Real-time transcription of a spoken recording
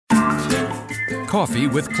Coffee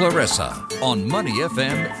with Clarissa on Money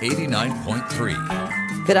FM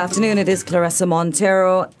 89.3. Good afternoon. It is Clarissa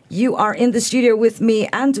Montero. You are in the studio with me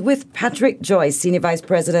and with Patrick Joyce, Senior Vice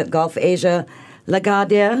President, Gulf Asia,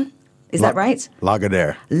 Lagardère. Is that right?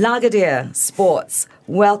 Lagardère. Lagardère Sports.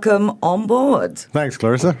 Welcome on board. Thanks,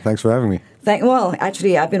 Clarissa. Thanks for having me. Well,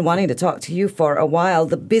 actually, I've been wanting to talk to you for a while.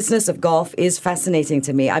 The business of golf is fascinating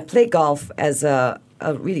to me. I play golf as a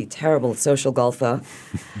really terrible social golfer.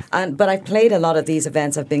 But I've played a lot of these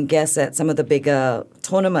events. I've been guest at some of the bigger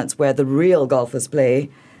tournaments where the real golfers play,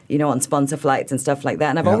 you know, on sponsor flights and stuff like that.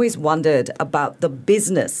 And I've always wondered about the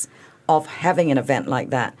business of having an event like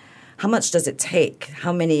that. How much does it take?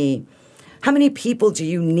 How many people do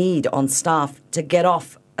you need on staff to get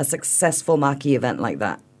off a successful marquee event like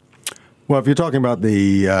that? Well, if you're talking about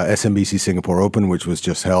the SMBC Singapore Open, which was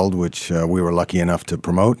just held, which we were lucky enough to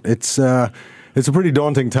promote, it's a pretty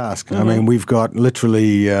daunting task. Mm-hmm. I mean, we've got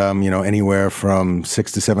literally, anywhere from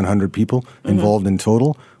 600 to 700 people involved in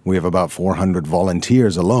total. We have about 400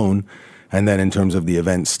 volunteers alone. And then in terms of the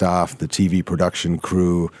event staff, the TV production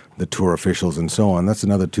crew, the tour officials and so on, that's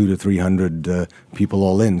another 200 to 300 people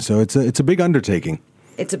all in. So it's a big undertaking.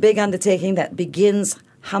 It's a big undertaking that begins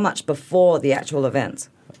how much before the actual event?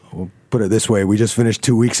 We'll put it this way. We just finished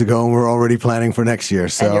 2 weeks ago and we're already planning for next year.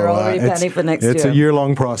 So, and you're already planning for next year. It's a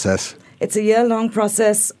year-long process. It's a year-long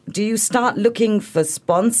process. Do you start looking for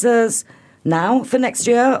sponsors now for next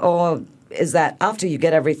year? Or is that after you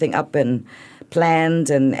get everything up and planned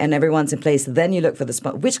and everyone's in place, then you look for the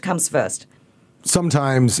sponsor? Which comes first?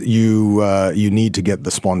 Sometimes you need to get the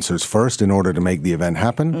sponsors first in order to make the event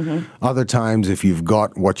happen. Mm-hmm. Other times, if you've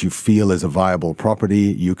got what you feel is a viable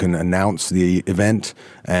property, you can announce the event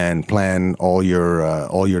and plan all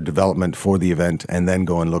your development for the event, and then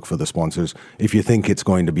go and look for the sponsors if you think it's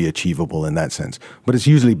going to be achievable in that sense. But it's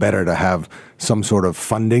usually better to have some sort of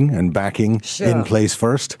funding and backing in place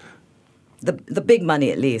first. The big money,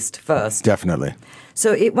 at least, first. Definitely.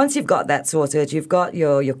 So once you've got that sorted, you've got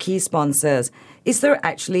your key sponsors, is there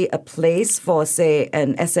actually a place for, say,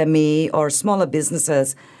 an SME or smaller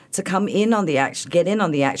businesses to come in on the action, get in on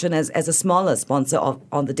the action as a smaller sponsor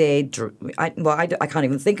on the day? I can't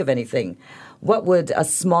even think of anything. What would a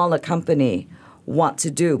smaller company want to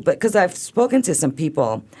do? Because I've spoken to some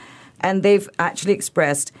people, and they've actually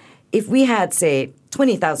expressed, if we had, say,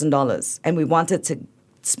 $20,000 and we wanted to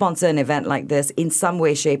sponsor an event like this in some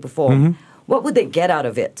way, shape, or form, what would they get out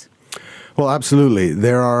of it? Well, absolutely.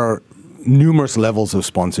 There are numerous levels of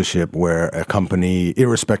sponsorship where a company,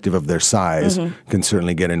 irrespective of their size, can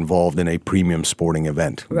certainly get involved in a premium sporting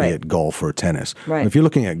event, be it golf or tennis. Right. If you're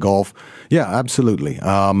looking at golf, yeah, absolutely.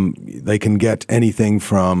 They can get anything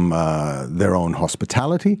from their own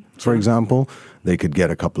hospitality, for example. They could get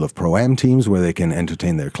a couple of Pro-Am teams where they can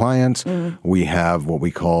entertain their clients. We have what we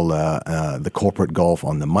call the corporate golf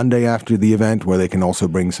on the Monday after the event, where they can also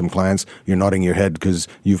bring some clients. You're nodding your head because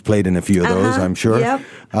you've played in a few of those, I'm sure. Yep.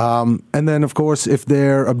 And then, of course, if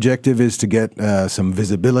their objective is to get some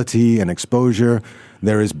visibility and exposure,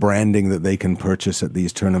 there is branding that they can purchase at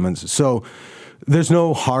these tournaments. So there's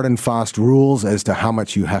no hard and fast rules as to how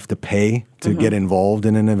much you have to pay to get involved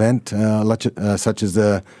in an event such as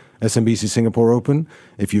the SMBC Singapore Open.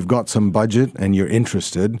 If you've got some budget and you're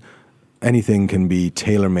interested, anything can be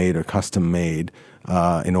tailor-made or custom-made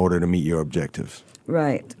in order to meet your objectives.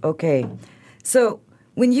 Right. Okay. So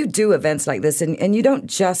when you do events like this, and you don't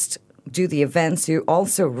just do the events, you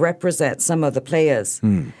also represent some of the players.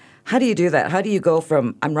 How do you do that? How do you go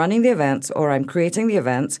from I'm running the event or I'm creating the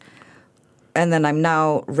event, and then I'm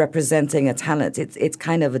now representing a talent? It's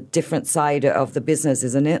kind of a different side of the business,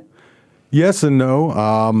 isn't it? Yes and no.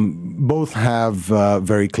 Both have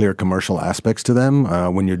very clear commercial aspects to them.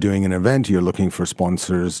 When you're doing an event, you're looking for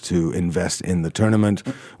sponsors to invest in the tournament.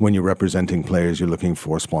 When you're representing players, you're looking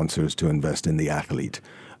for sponsors to invest in the athlete.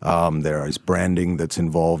 There is branding that's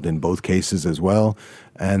involved in both cases as well.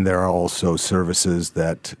 And there are also services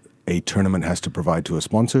that a tournament has to provide to a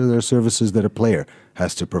sponsor. There are services that a player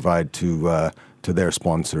has to provide to their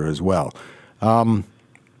sponsor as well.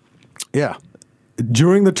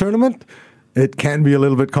 During the tournament, it can be a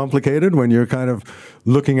little bit complicated when you're kind of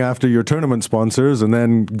looking after your tournament sponsors and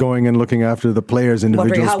then going and looking after the players'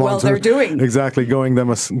 individual sponsors. Wondering how well they're doing. Exactly, giving them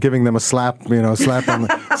a slap, slap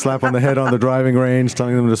on the head on the driving range,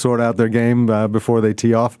 telling them to sort out their game before they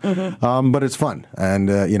tee off. But it's fun, and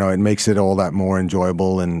it makes it all that more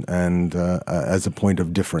enjoyable and as a point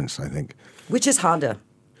of difference, I think. Which is harder,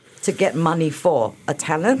 to get money for a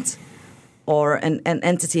talent or an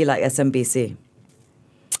entity like SMBC?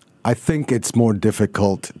 I think it's more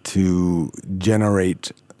difficult to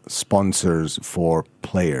generate sponsors for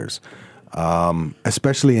players,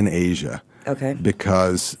 especially in Asia. Okay.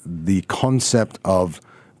 Because the concept of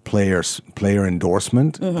player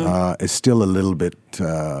endorsement is still a little bit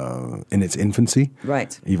in its infancy.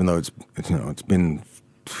 Right. Even though it's been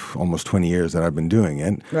almost 20 years that I've been doing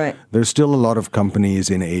it. Right. There's still a lot of companies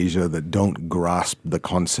in Asia that don't grasp the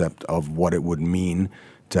concept of what it would mean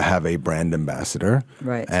to have a brand ambassador,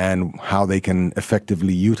 right, and how they can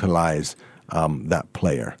effectively utilize that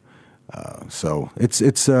player. So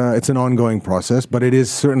it's an ongoing process, but it is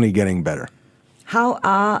certainly getting better. How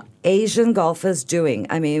are Asian golfers doing?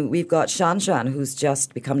 I mean, we've got Shan, who's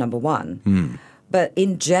just become number one. But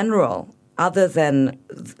in general, other than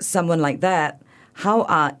someone like that, how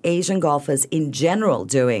are Asian golfers in general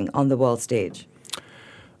doing on the world stage?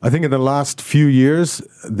 I think in the last few years,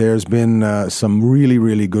 there's been some really,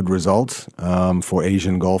 really good results for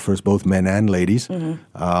Asian golfers, both men and ladies.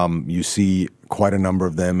 You see quite a number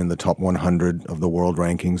of them in the top 100 of the world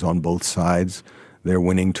rankings on both sides. They're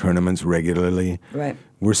winning tournaments regularly. Right.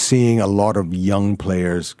 We're seeing a lot of young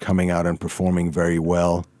players coming out and performing very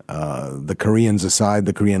well. The Koreans aside,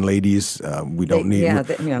 the Korean ladies, we don't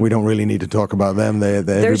really need to talk about them.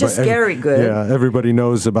 They're just scary good. Yeah, everybody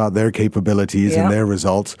knows about their capabilities and their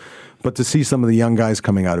results. But to see some of the young guys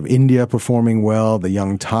coming out of India performing well, the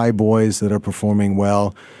young Thai boys that are performing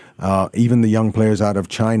well, even the young players out of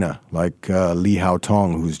China like Li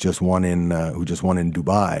Haotong, who just won in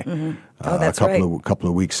Dubai that's a couple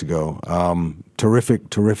of weeks ago.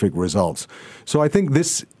 Terrific results. So I think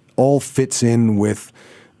this all fits in with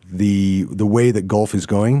the way that golf is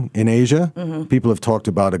going in Asia. People have talked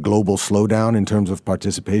about a global slowdown in terms of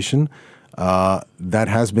participation. That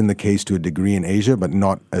has been the case to a degree in Asia, but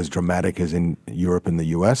not as dramatic as in Europe and the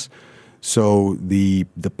US. So the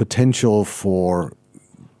potential for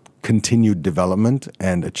continued development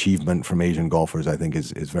and achievement from Asian golfers, I think,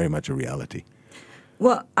 is very much a reality.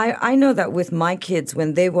 Well, I know that with my kids,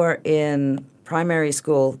 when they were in primary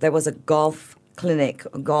school, there was a golf clinic,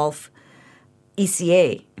 a golf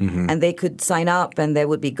ECA, and they could sign up and there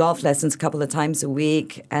would be golf lessons a couple of times a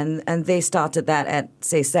week, and they started that at,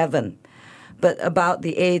 say, 7. But about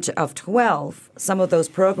the age of 12, some of those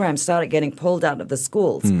programs started getting pulled out of the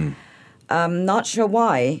schools. Not sure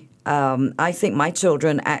why. I think my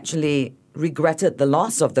children actually regretted the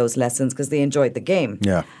loss of those lessons because they enjoyed the game.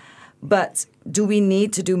 Yeah. But do we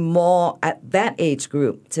need to do more at that age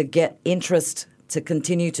group to get interest to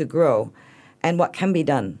continue to grow? And what can be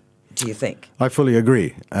done, do you think? I fully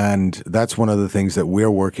agree. And that's one of the things that we're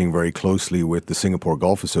working very closely with the Singapore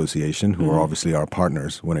Golf Association, who are obviously our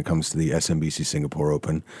partners when it comes to the SMBC Singapore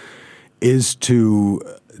Open, is to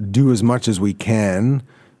do as much as we can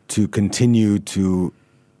to continue to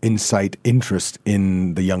incite interest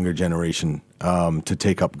in the younger generation to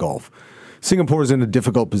take up golf. Singapore is in a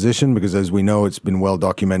difficult position because, as we know, it's been well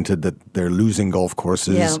documented that they're losing golf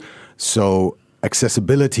courses. Yeah. So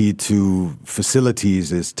accessibility to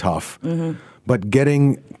facilities is tough. But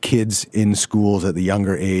getting kids in schools at the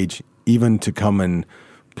younger age, even to come and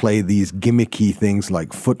play these gimmicky things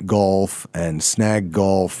like foot golf and snag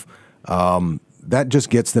golf, that just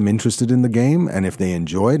gets them interested in the game. And if they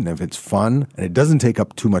enjoy it and if it's fun and it doesn't take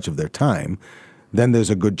up too much of their time, then there's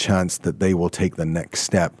a good chance that they will take the next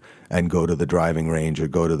step and go to the driving range or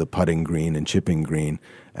go to the putting green and chipping green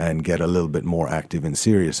and get a little bit more active and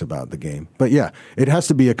serious about the game. But yeah, it has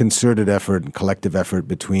to be a concerted effort and collective effort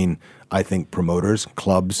between, I think, promoters,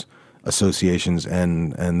 clubs, associations,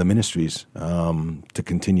 and the ministries to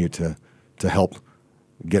continue to help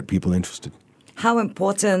get people interested. How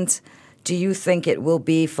important do you think it will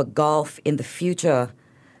be for golf in the future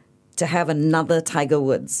to have another Tiger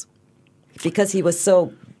Woods? Because he was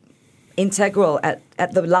so integral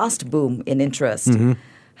at the last boom in interest.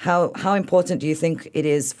 How important do you think it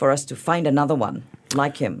is for us to find another one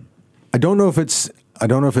like him? I don't know if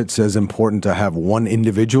it's as important to have one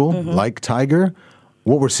individual like Tiger.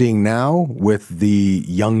 What we're seeing now with the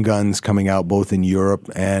young guns coming out both in Europe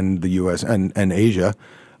and the US and Asia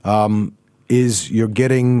is you're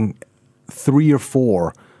getting 3 or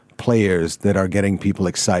 4 players that are getting people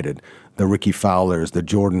excited. The Ricky Fowlers, the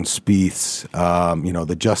Jordan Spieths,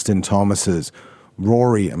 the Justin Thomases,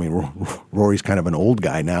 Rory. I mean, Rory's kind of an old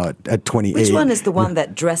guy now at 28. Which one is the one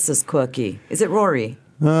that dresses quirky? Is it Rory?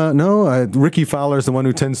 No, Ricky Fowler is the one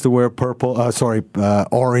who tends to wear purple.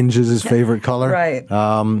 Orange is his favorite color. Right.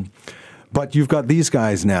 But you've got these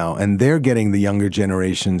guys now, and they're getting the younger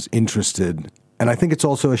generations interested. And I think it's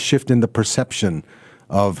also a shift in the perception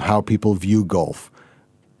of how people view golf.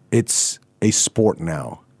 It's a sport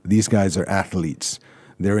now. These guys are athletes.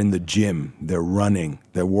 They're in the gym. They're running.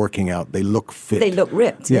 They're working out. They look fit. They look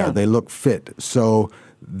ripped. Yeah, they look fit. So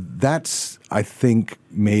that's, I think,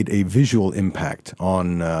 made a visual impact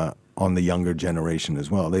on on the younger generation as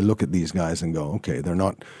well. They look at these guys and go, okay, they're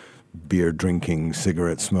not beer drinking,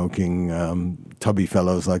 cigarette smoking, tubby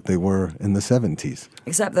fellows like they were in the 70s.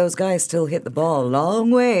 Except those guys still hit the ball a long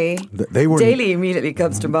way. They were Daly immediately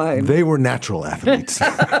comes to mind. They were natural athletes.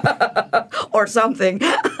 Or something.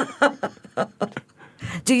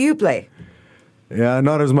 Do you play? Yeah,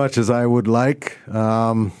 not as much as I would like.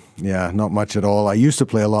 Yeah, not much at all. I used to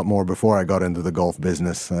play a lot more before I got into the golf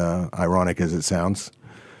business, ironic as it sounds.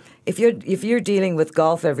 If you're dealing with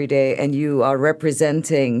golf every day and you are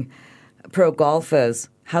representing pro golfers,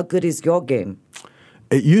 how good is your game?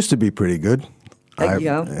 It used to be pretty good.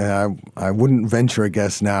 Yeah. I wouldn't venture a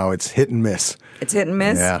guess now. It's hit and miss. It's hit and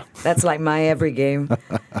miss? Yeah. That's like my every game.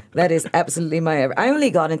 That is absolutely my every. I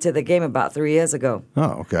only got into the game about 3 years ago.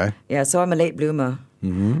 Oh, okay. Yeah, so I'm a late bloomer.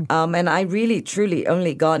 Mm-hmm. And I really, truly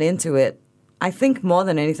only got into it, I think, more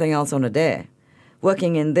than anything else on a day.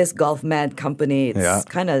 Working in this golf mad company, it's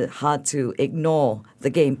kind of hard to ignore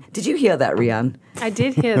the game. Did you hear that, Rian? I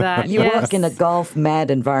did hear that. You yes. work in a golf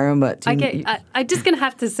mad environment. I'm just going to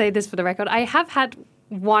have to say this for the record. I have had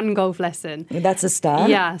one golf lesson. That's a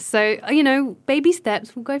start? Yeah. So, baby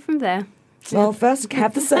steps. We'll go from there. Well, first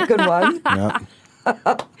have the second one. Yeah.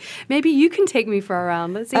 Maybe you can take me for a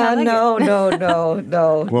round. Let's see how I No.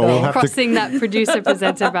 Well, we'll have Crossing that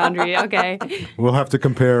producer-presenter boundary. Okay. We'll have to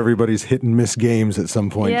compare everybody's hit and miss games at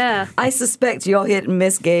some point. Yeah. I suspect your hit and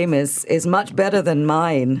miss game is much better than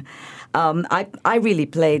mine. I really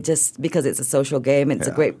play just because it's a social game. It's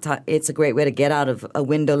a great way to get out of a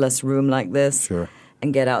windowless room like this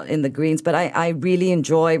and get out in the greens. But I really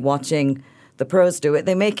enjoy watching the pros do it.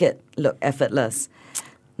 They make it look effortless.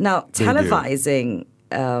 Now, televising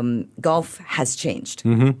golf has changed.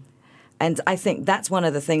 Mm-hmm. And I think that's one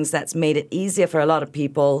of the things that's made it easier for a lot of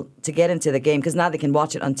people to get into the game because now they can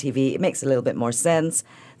watch it on TV. It makes a little bit more sense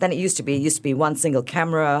than it used to be. It used to be one single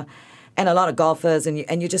camera and a lot of golfers, and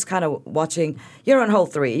you're just kind of watching. You're on hole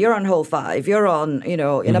 3, you're on hole 5, you're on, in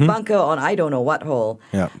a bunker on I don't know what hole.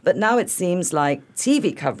 Yeah. But now it seems like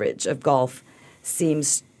TV coverage of golf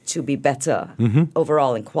seems to be better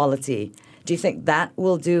overall in quality. Do you think that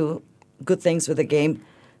will do good things for the game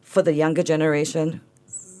for the younger generation?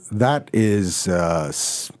 That is, I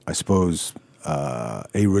suppose,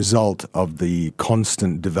 a result of the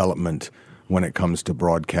constant development when it comes to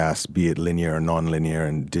broadcast, be it linear or non-linear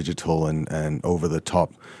and digital and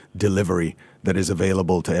over-the-top delivery that is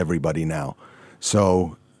available to everybody now.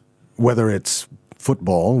 So whether it's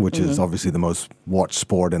football, which is obviously the most watched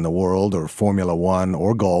sport in the world, or Formula One,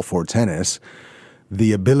 or golf, or tennis,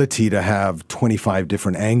 the ability to have 25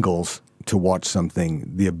 different angles to watch something,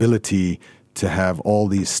 the ability to have all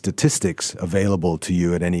these statistics available to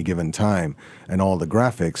you at any given time and all the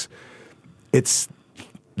graphics, it's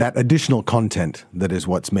that additional content that is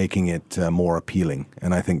what's making it more appealing.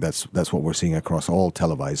 And I think that's what we're seeing across all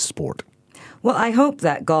televised sport. Well, I hope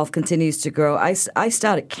that golf continues to grow. I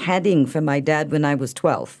started caddying for my dad when I was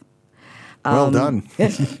 12. Well done.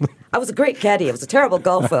 I was a great caddy. I was a terrible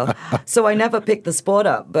golfer, so I never picked the sport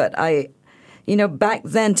up. But back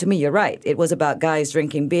then, to me, you're right. It was about guys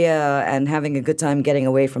drinking beer and having a good time getting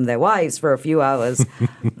away from their wives for a few hours.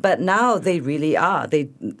 But now they really are. They're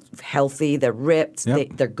healthy, they're ripped,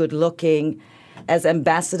 they're good looking. As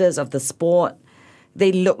ambassadors of the sport,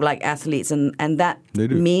 they look like athletes, and that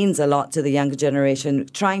means a lot to the younger generation.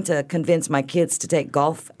 Trying to convince my kids to take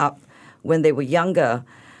golf up when they were younger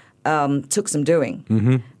took some doing.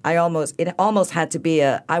 Mm-hmm. It almost had to be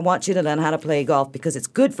I want you to learn how to play golf because it's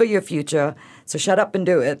good for your future, so shut up and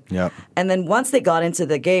do it. Yep. And then once they got into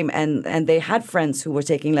the game and they had friends who were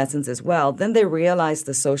taking lessons as well, then they realized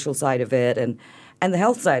the social side of it and the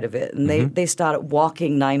health side of it. And they started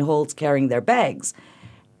walking 9 holes carrying their bags.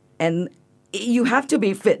 And you have to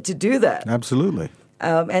be fit to do that. Absolutely.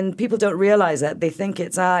 And people don't realize that. They think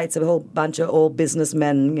it's a whole bunch of old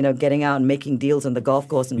businessmen, getting out and making deals on the golf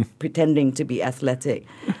course and pretending to be athletic.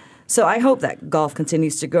 So I hope that golf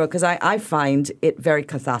continues to grow because I find it very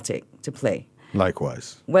cathartic to play.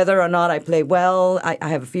 Likewise. Whether or not I play well, I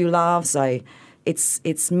have a few laughs.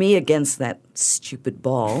 It's me against that stupid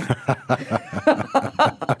ball.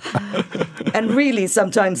 And really,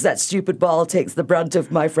 sometimes that stupid ball takes the brunt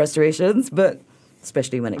of my frustrations, but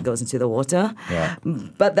especially when it goes into the water. Yeah.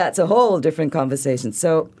 But that's a whole different conversation.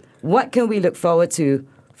 So what can we look forward to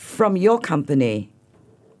from your company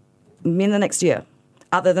in the next year,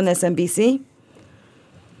 other than SMBC?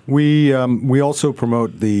 We also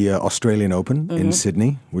promote the Australian Open in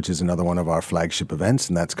Sydney, which is another one of our flagship events,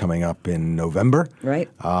 and that's coming up in November. Right.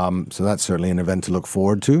 So that's certainly an event to look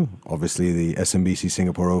forward to. Obviously, the SMBC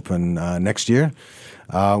Singapore Open next year.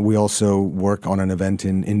 We also work on an event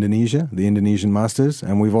in Indonesia, the Indonesian Masters,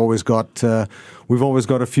 and we've always got a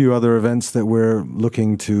few other events that we're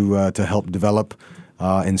looking to help develop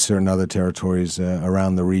in certain other territories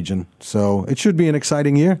around the region. So it should be an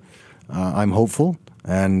exciting year. I'm hopeful,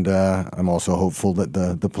 and I'm also hopeful that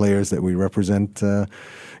the players that we represent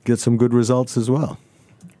get some good results as well.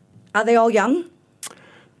 Are they all young?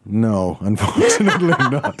 No, unfortunately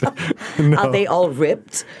not. No. Are they all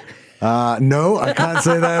ripped? No, I can't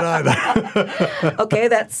say that either. Okay,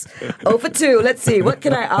 that's 0 for 2. Let's see. What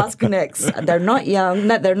can I ask next? They're not young.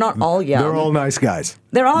 No, they're not all young. They're all nice guys.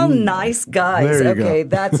 They're all nice guys. There you Okay, go.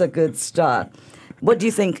 that's a good start. What do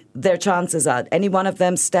you think their chances are? Any one of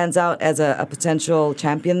them stands out as a potential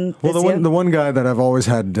champion this Well, year? the one guy that I've always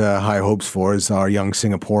had high hopes for is our young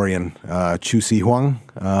Singaporean, Chu Si Huang,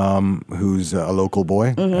 who's a local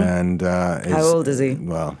boy. And How old is he?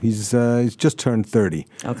 Well, he's just turned 30.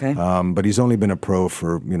 Okay. But he's only been a pro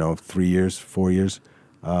for 3 years, 4 years.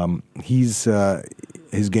 His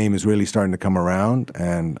game is really starting to come around,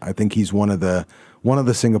 and I think he's one of the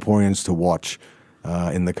Singaporeans to watch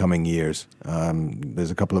in the coming years.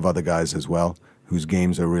 There's a couple of other guys as well whose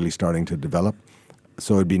games are really starting to develop.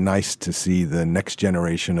 So it'd be nice to see the next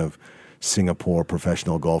generation of Singapore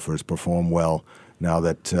professional golfers perform well now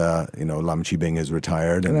that Lam Chi Bing is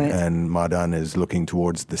retired and Madan is looking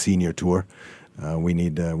towards the senior tour. We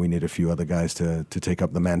need a few other guys to take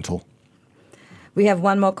up the mantle. We have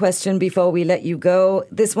one more question before we let you go.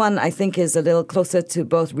 This one, I think, is a little closer to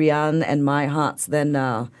both Rian and my hearts than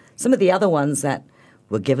some of the other ones that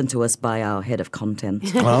were given to us by our head of content.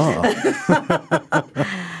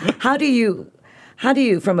 How do you,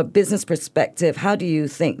 from a business perspective, how do you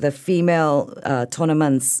think the female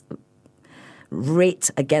tournaments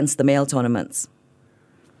rate against the male tournaments?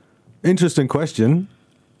 Interesting question.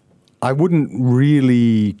 I wouldn't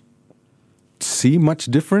really see much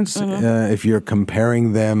difference if you're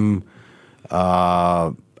comparing them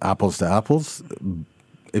apples to apples.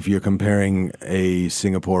 If you're comparing a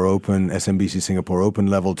Singapore Open, SMBC Singapore Open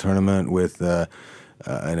level tournament with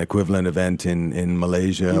an equivalent event in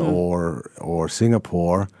Malaysia or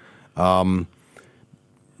Singapore,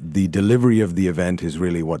 the delivery of the event is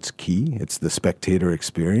really what's key. It's the spectator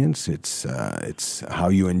experience. It's how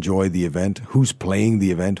you enjoy the event, who's playing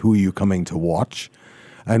the event, who are you coming to watch,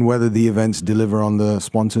 and whether the events deliver on the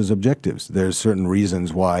sponsor's objectives. There's certain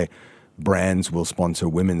reasons why brands will sponsor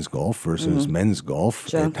women's golf versus men's golf.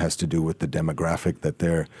 Sure. It has to do with the demographic that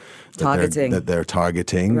they're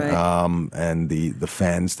targeting, right. And the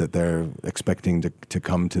fans that they're expecting to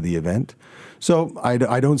come to the event. So I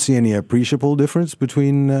don't see any appreciable difference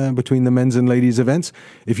between the men's and ladies events.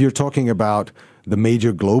 If you're talking about the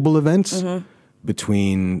major global events,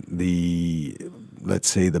 between let's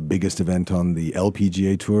say the biggest event on the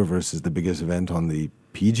LPGA Tour versus the biggest event on the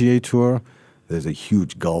PGA Tour, there's a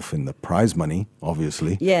huge gulf in the prize money,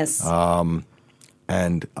 obviously. Yes.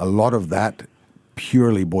 And a lot of that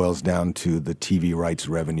purely boils down to the TV rights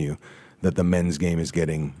revenue that the men's game is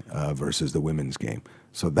getting versus the women's game.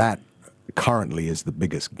 So that currently is the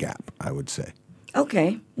biggest gap, I would say.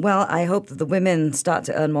 Okay. Well, I hope that the women start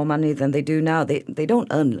to earn more money than they do now. They don't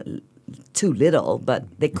earn too little, but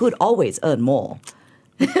they could always earn more.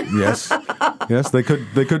 Yes, they could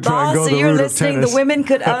try and go so the you're route of listening, tennis. the women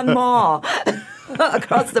could earn more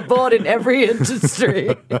across the board in every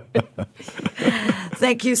industry.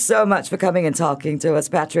 Thank you so much for coming and talking to us,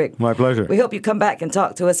 Patrick. My pleasure. We hope you come back and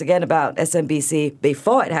talk to us again about SMBC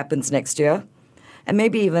before it happens next year, and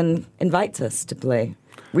maybe even invite us to play.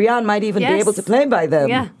 Rian might even be able to play by then.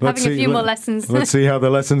 Yeah, having a few more lessons. Let's see how the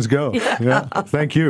lessons go. Yeah. Thank you.